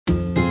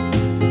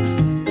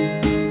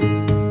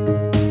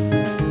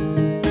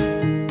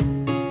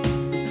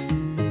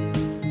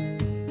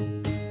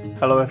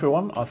Hello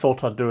everyone, I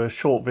thought I'd do a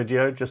short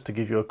video just to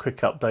give you a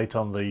quick update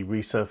on the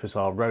Resurface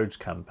Our Roads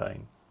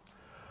campaign.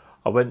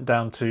 I went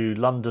down to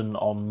London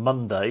on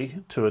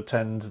Monday to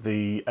attend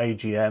the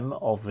AGM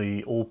of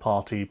the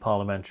All-Party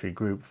Parliamentary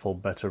Group for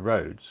Better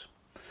Roads.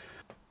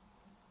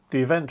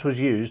 The event was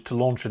used to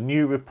launch a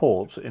new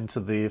report into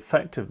the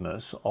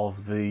effectiveness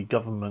of the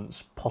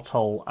government's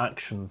Pothole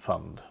Action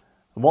Fund.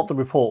 And what the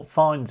report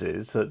finds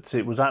is that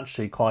it was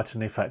actually quite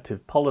an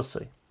effective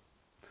policy.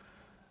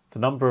 The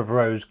number of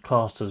roads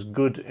classed as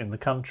good in the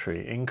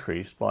country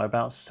increased by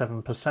about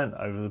 7%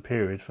 over the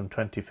period from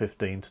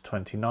 2015 to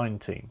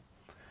 2019.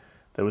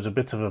 There was a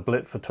bit of a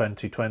blip for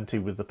 2020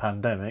 with the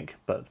pandemic,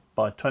 but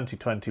by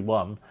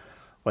 2021,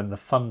 when the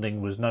funding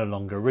was no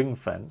longer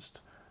ring-fenced,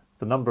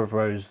 the number of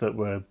roads that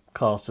were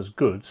classed as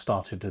good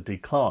started to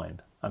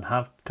decline and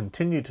have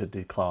continued to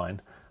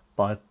decline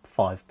by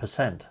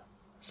 5%.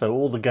 So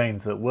all the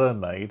gains that were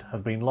made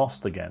have been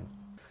lost again.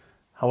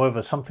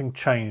 However, something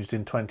changed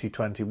in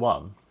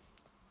 2021.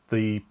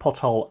 The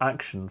Pothole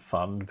Action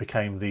Fund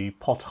became the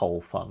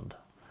Pothole Fund.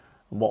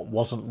 What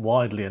wasn't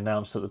widely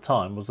announced at the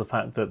time was the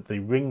fact that the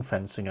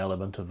ring-fencing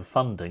element of the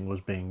funding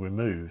was being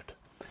removed.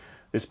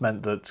 This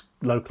meant that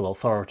local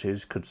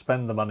authorities could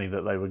spend the money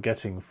that they were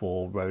getting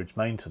for roads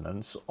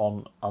maintenance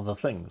on other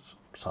things,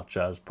 such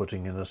as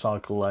putting in a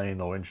cycle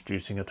lane or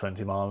introducing a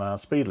 20-mile-an-hour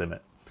speed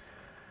limit.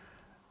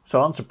 So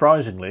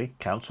unsurprisingly,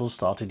 councils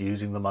started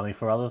using the money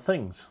for other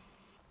things.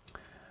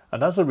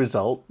 And as a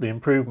result, the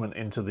improvement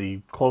into the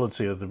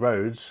quality of the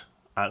roads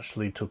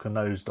actually took a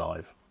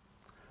nosedive.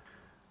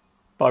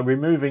 By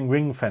removing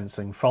ring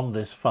fencing from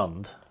this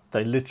fund,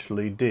 they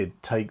literally did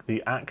take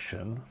the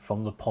action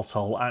from the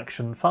Pothole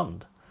Action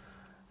Fund.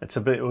 It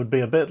would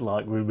be a bit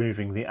like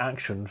removing the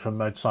action from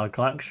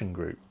Motorcycle Action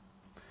Group.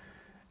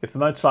 If the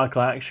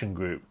Motorcycle Action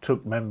Group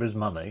took members'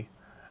 money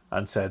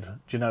and said,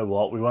 do you know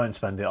what, we won't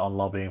spend it on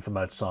lobbying for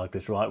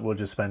motorcyclists, right, we'll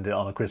just spend it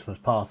on a Christmas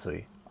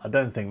party, I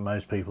don't think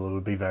most people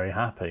would be very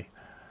happy.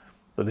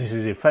 But this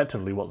is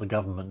effectively what the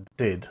government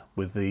did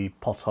with the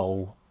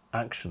Pothole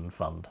Action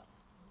Fund.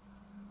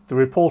 The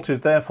report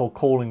is therefore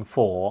calling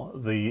for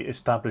the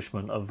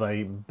establishment of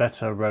a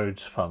Better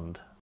Roads Fund.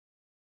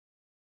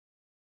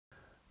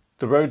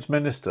 The Roads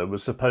Minister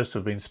was supposed to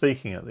have been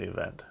speaking at the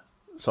event,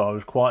 so I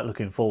was quite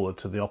looking forward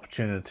to the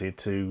opportunity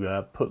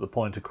to put the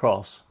point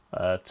across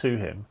to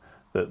him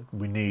that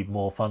we need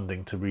more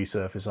funding to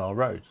resurface our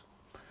roads.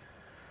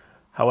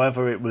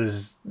 However, it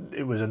was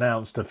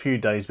announced a few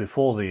days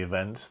before the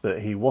event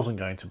that he wasn't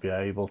going to be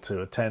able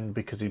to attend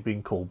because he'd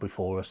been called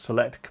before a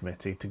select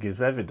committee to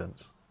give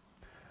evidence.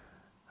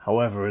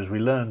 However, as we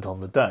learned on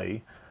the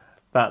day,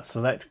 that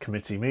select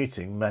committee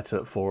meeting met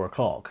at 4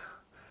 o'clock.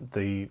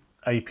 The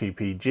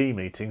APPG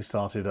meeting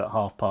started at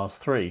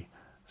 3:30,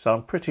 so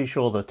I'm pretty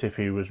sure that if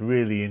he was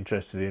really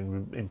interested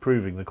in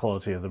improving the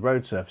quality of the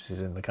road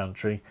surfaces in the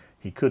country,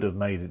 he could have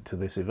made it to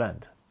this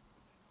event.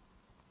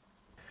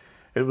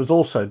 It was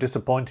also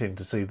disappointing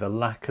to see the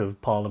lack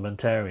of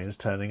parliamentarians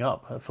turning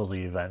up for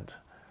the event,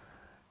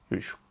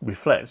 which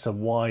reflects a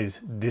wide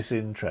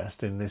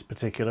disinterest in this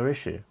particular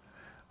issue.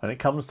 When it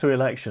comes to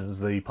elections,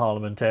 the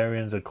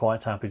parliamentarians are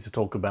quite happy to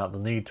talk about the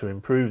need to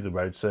improve the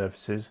road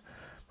surfaces,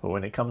 but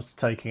when it comes to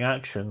taking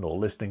action or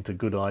listening to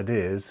good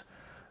ideas,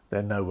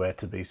 they're nowhere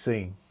to be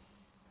seen.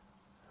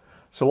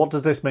 So what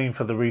does this mean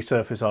for the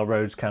Resurface Our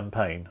Roads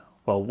campaign?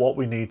 Well, what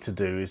we need to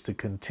do is to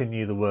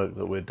continue the work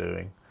that we're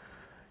doing.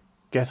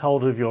 Get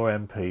hold of your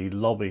MP,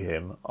 lobby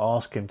him,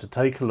 ask him to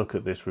take a look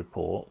at this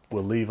report.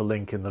 We'll leave a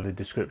link in the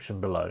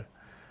description below.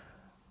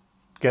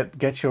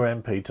 Get your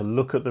MP to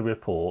look at the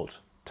report,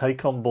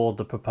 take on board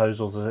the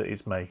proposals that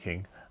it's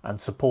making and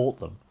support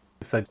them.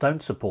 If they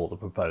don't support the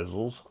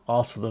proposals,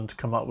 ask for them to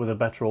come up with a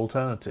better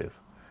alternative.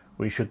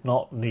 We should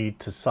not need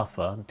to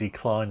suffer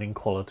declining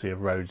quality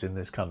of roads in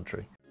this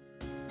country.